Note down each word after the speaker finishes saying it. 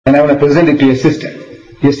and I want to present it to your sister,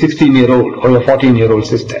 your 16-year-old or your 14-year-old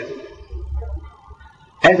sister.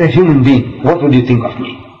 As a human being, what would you think of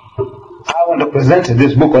me? I want to present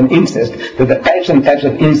this book on incest, with the types and types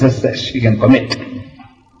of incest that she can commit.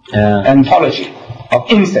 Anthology of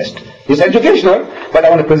incest. It's educational, but I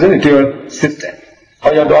want to present it to your sister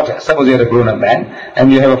or your daughter. Suppose you're a grown-up man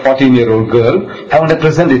and you have a 14-year-old girl. I want to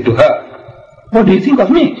present it to her. What do you think of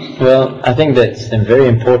me? Well, I think that's a very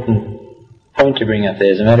important point to bring up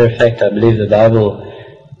there. As a matter of fact, I believe the Bible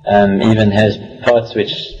even has parts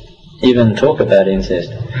which even talk about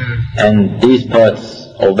incest. And these parts,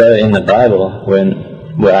 although in the Bible,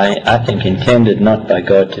 were I think intended not by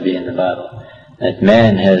God to be in the Bible, that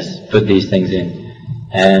man has put these things in.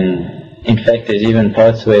 And in fact, there's even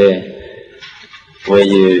parts where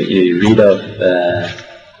you read of,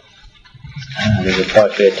 there's a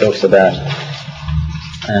part where it talks about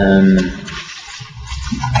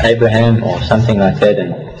Abraham or something like that,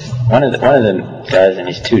 and one of the guys and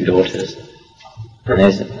his two daughters. And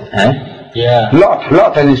there's,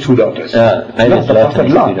 Lot and his two daughters. Maybe it's Lot and his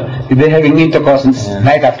two daughters. They're having intercourse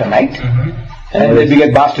night after night, and they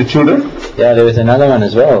beget bastard children. Yeah, there was another one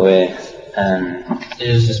as well where it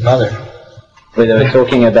is his mother. Where they were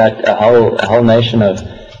talking about a whole nation of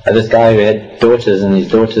this guy who had daughters, and his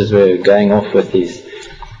daughters were going off with these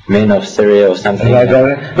men of Syria or something. Right.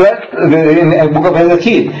 In the book of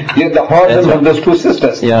Ezekiel, you have the husbands of those two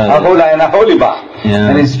sisters, Aholah and Aholibah.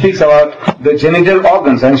 And it speaks about the genital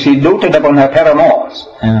organs, and she doted upon her paramours.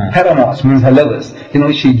 Paramours means her lovers.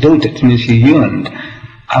 She doted, means she yearned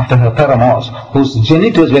after her paramours, whose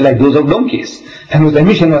genitals were like those of donkeys, and whose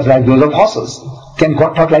emission was like those of horses. Can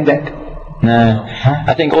God talk like that? No.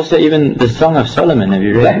 I think also even the Song of Solomon, have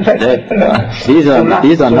you read that? These are not the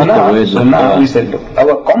words of God. So now we said, look,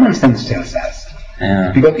 our common sense tells us.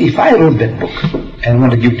 Because if I wrote that book and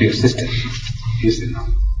want to give to your sister, you say, no,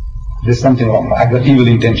 there's something wrong. I've got evil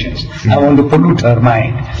intentions. I want to pollute her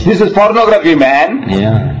mind. This is pornography, man.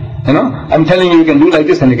 I'm telling you can do like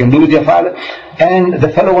this and you can do with your father. And the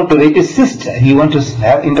fellow wants to rape his sister. He wants to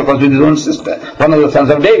have intercourse with his own sister, one of the sons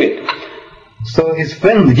of David. So his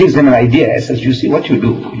friend gives him an idea. He says, you see what you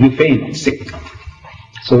do, you faint, sick.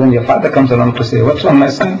 So when your father comes along to say, what's wrong,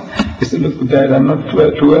 my son? He said, look, Dad, I'm not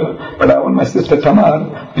too well, but I want my sister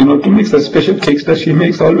Tamar, to mix the special cakes that she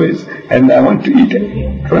makes always, and I want to eat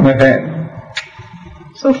it from her hand.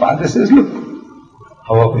 So father says, look,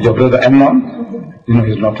 your brother Amnon,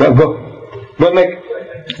 he's not well, go make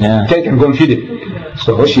cake and go and feed him.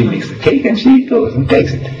 So she makes the cake and she goes and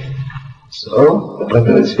takes it. So the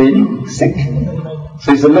brother is feeling sick.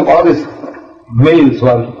 So he said, look, all these males who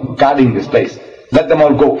are guarding this place, let them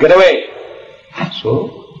all go, get away.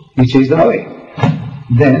 So he chased them away.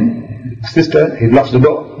 Then sister, he locks the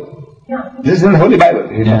door. This is in the Holy Bible.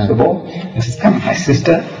 He locks the door. He says, come, my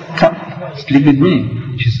sister, come, sleep with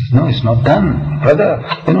me. She says, no, it's not done. Brother,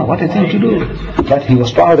 what a thing to do. But he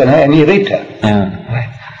was stronger than her and he raped her.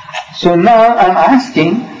 Right. So now I'm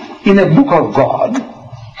asking, in a book of God,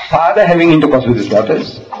 father having intercourse with his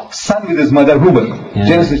daughters, son with his mother Reuben,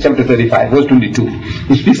 Genesis chapter 35, verse 22.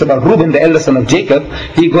 He speaks about Reuben, the elder son of Jacob.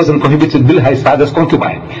 He goes and cohabits with Bilhah, his father's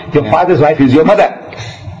concubine. Your father's wife is your mother.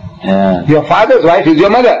 Your father's wife is your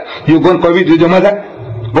mother. You go and cohabit with your mother.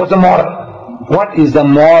 What's the moral? What is the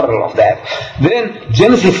moral of that? Then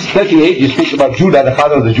Genesis 38, he speaks about Judah, the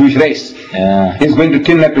father of the Jewish race. He's going to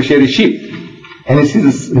Timnah to share his sheep. And he sees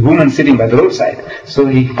this woman sitting by the roadside. So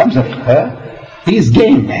he comes up to her. He is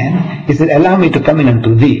game, man. He said, allow me to come in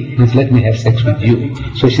unto thee. Means let me have sex with you.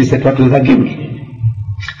 So she said, what will thou give me?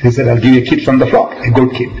 He said, I'll give you a kid from the flock, a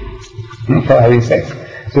goat kid, for having sex.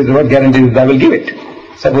 So he said, what guarantee that I will give it?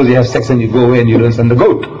 Suppose you have sex and you go away and you don't send the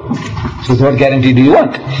goat. So he said, what guarantee do you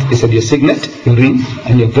want? He said, your signet, your ring,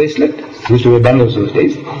 and your bracelet, used to wear bangles those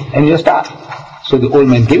days, and your star. So the old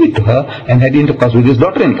man gave it to her and had intercourse with his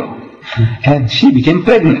daughter-in-law. And she became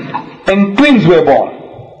pregnant. And twins were born.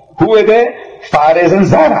 Who were there? Phares and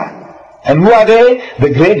Zara. And who are they?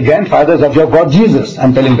 The great-grandfathers of your God Jesus.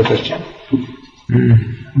 I'm telling the Christian.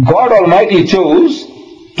 God Almighty chose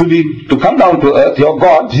to come down to earth, your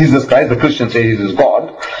God, Jesus Christ, the Christians say he is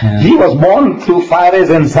God. He was born to Phares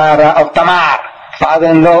and Zara of Tamar.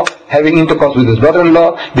 Father-in-law having intercourse with his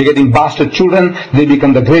daughter-in-law, begetting bastard children, they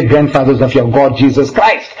become the great-grandfathers of your God Jesus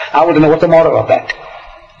Christ. I want to know what's the moral of that.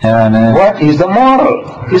 What is the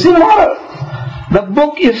moral? It's immoral. The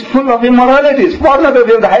book is full of immoralities,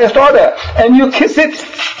 pornography of the highest order, and you kiss it,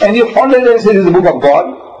 and you fondle it and say it's the book of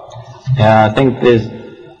God. I think there's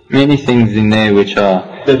many things in there which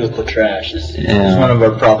are biblical trash. It's one of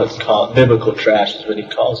our prophets called biblical trash, is what he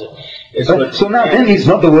calls it. So now then it's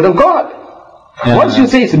not the word of God. Once you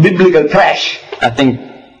say it's biblical trash, I think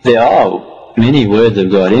there are many words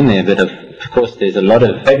of God in there, but of course there's a lot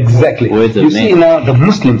of words of men. You see now the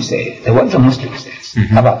Muslims say, what the Muslim says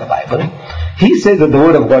about the Bible, he says that the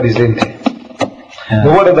word of God is in there. Yeah. The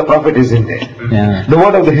word of the Prophet is in there. Yeah. The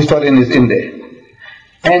word of the historian is in there.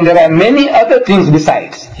 And there are many other things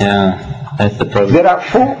besides. Yeah, that's the problem. There are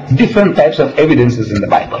 4 different types of evidences in the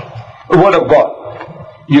Bible. The word of God.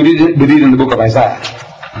 We read in the book of Isaiah.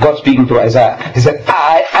 God speaking through Isaiah. He said,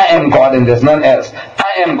 I am God and there's none else.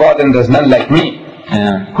 I am God and there's none like me.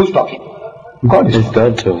 Yeah. Who's talking? God is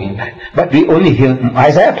God talking. But we only hear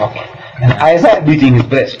Isaiah talking. And Isaiah beating his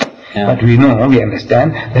breast. Yeah. But we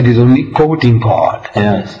understand that he's only quoting God.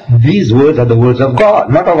 Yes. These words are the words of God,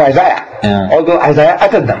 not of Isaiah. Yeah. Although Isaiah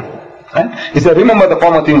uttered them. He said, remember the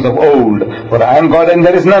former things of old, for I am God and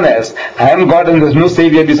there is none else. I am God and there is no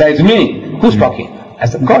Savior besides me. Who's talking? I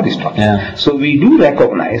said, God is talking. Yeah. So we do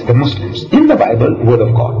recognize the Muslims in the Bible, word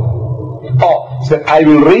of God. Or, said, I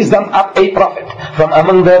will raise them up a prophet from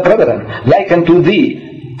among their brethren, like unto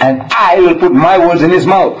thee, and I will put my words in his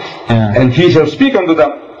mouth, and he shall speak unto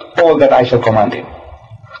them all that I shall command him.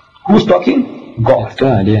 Who's talking? God.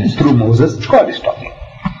 God, yes. Through Moses, God is talking.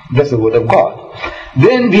 That's the word of God.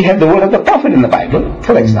 Then we have the word of the prophet in the Bible.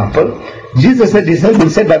 For example, Jesus said, this has been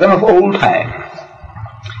said by them of old time.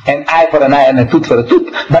 An eye for an eye and a tooth for a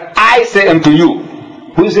tooth. But I say unto you,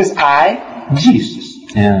 who says I? Jesus.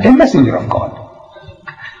 A messenger of God.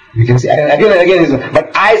 You can see again and again,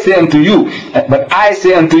 but I say unto you, but I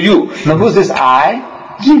say unto you. Now who says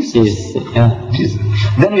I? Jesus. Jesus.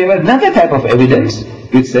 Then we have another type of evidence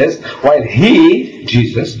which says, while he,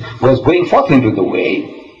 Jesus, was going forth into the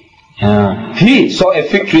way, he saw a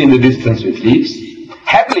fig tree in the distance with leaves.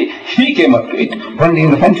 Happily, he came up to it,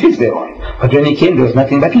 wondering to find figs thereon. But when he came, there was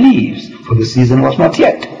nothing but leaves, for the season was not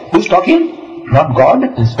yet. Who's talking? Not God,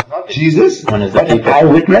 not Jesus, but an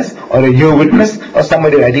eyewitness, or a ear witness, or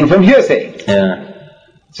somebody writing from hearsay.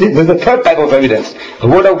 See, there's the third type of evidence. The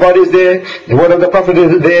word of God is there, the word of the prophet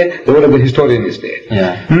is there, the word of the historian is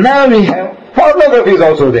there. Now we have pornography is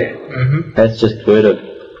also there. That's just word of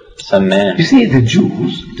some man. You see, the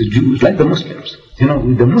Jews, like the Muslims,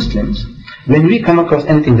 with the Muslims, when we come across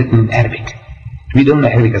anything written in Arabic, we don't know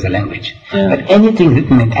Arabic as a language, but anything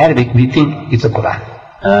written in Arabic, we think it's a Quran.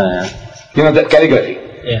 That calligraphy.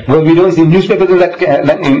 Well, we don't see newspapers in that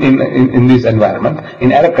in this environment.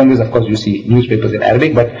 In Arab countries, of course, you see newspapers in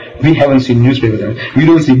Arabic, but we haven't seen newspapers in Arabic. We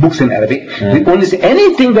don't see books in Arabic. We only see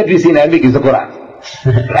anything that we see in Arabic is the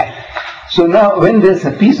Quran. Right. So now, when there's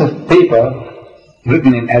a piece of paper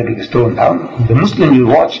written in Arabic is thrown down, the Muslim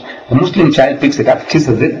will watch, the Muslim child picks it up,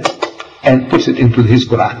 kisses it, and puts it into his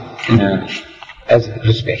Quran as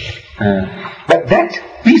respect. But that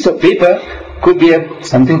piece of paper could be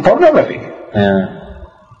something pornographic.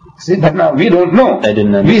 See, but now we don't know.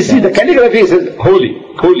 We see the calligraphy says holy,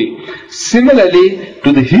 holy. Similarly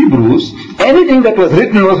to the Hebrews, anything that was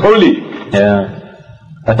written was holy.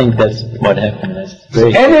 I think that's what happened.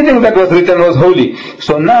 Anything that was written was holy.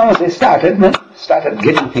 So now they started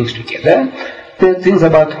getting things together. There are things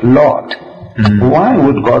about Lord. Why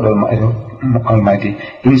would God Almighty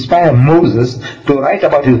inspire Moses to write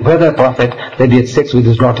about his brother prophet that he had sex with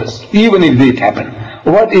his daughters, even if it happened?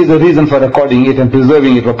 What is the reason for recording it and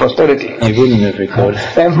preserving it for posterity? He wouldn't have recorded.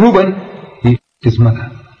 And Reuben, his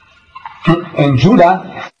mother. And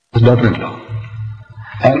Judah, his daughter-in-law.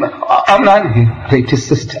 And Amnon, he raped his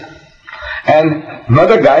sister. And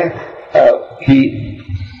another guy,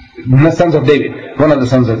 the sons of David, one of the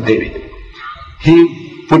sons of David,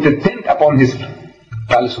 he put a tent upon his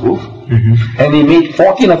palace roof, and he made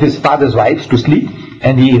 14 of his father's wives to sleep,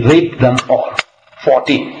 and he raped them all.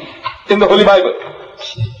 14. In the Holy Bible.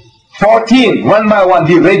 14, one by one,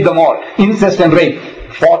 he raped them all. Incest and rape.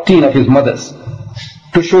 14 of his mothers.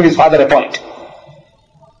 To show his father a point.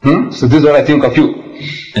 So this is what I think of you.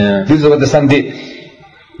 This is what the son did.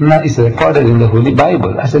 Now it's recorded in the Holy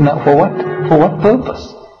Bible. I said, now for what? For what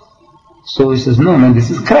purpose? So he says, no man, this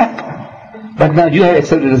is crap. But now you have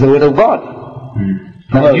accepted it as the word of God.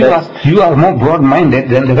 Now you are more broad-minded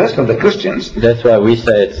than the rest of the Christians. That's why we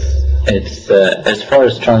say it's as far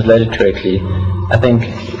as translated correctly. I think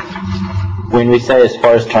when we say as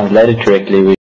far as translated correctly,